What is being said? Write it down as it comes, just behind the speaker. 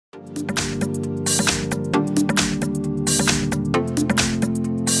Hi,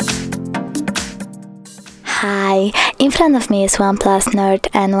 in front of me is OnePlus Nord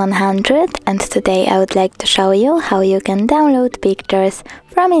N100, and today I would like to show you how you can download pictures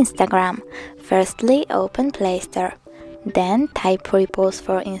from Instagram. Firstly, open Play Store, then type Repost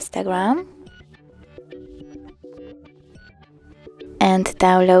for Instagram and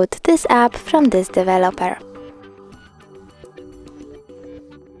download this app from this developer.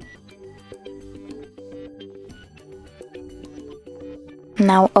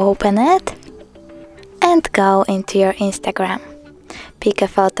 Now open it and go into your Instagram. Pick a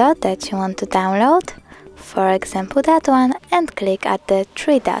photo that you want to download, for example that one, and click at the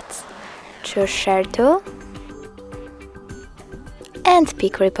three dots. Choose Share To and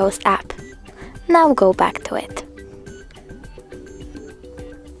pick Repost app. Now go back to it.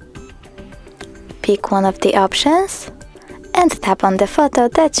 Pick one of the options and tap on the photo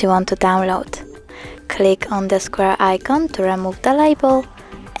that you want to download. Click on the square icon to remove the label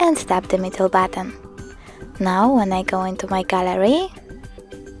and tap the middle button. Now, when I go into my gallery,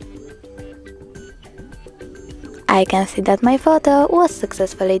 I can see that my photo was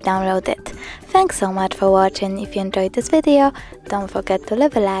successfully downloaded. Thanks so much for watching. If you enjoyed this video, don't forget to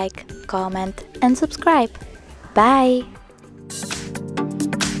leave a like, comment and subscribe. Bye!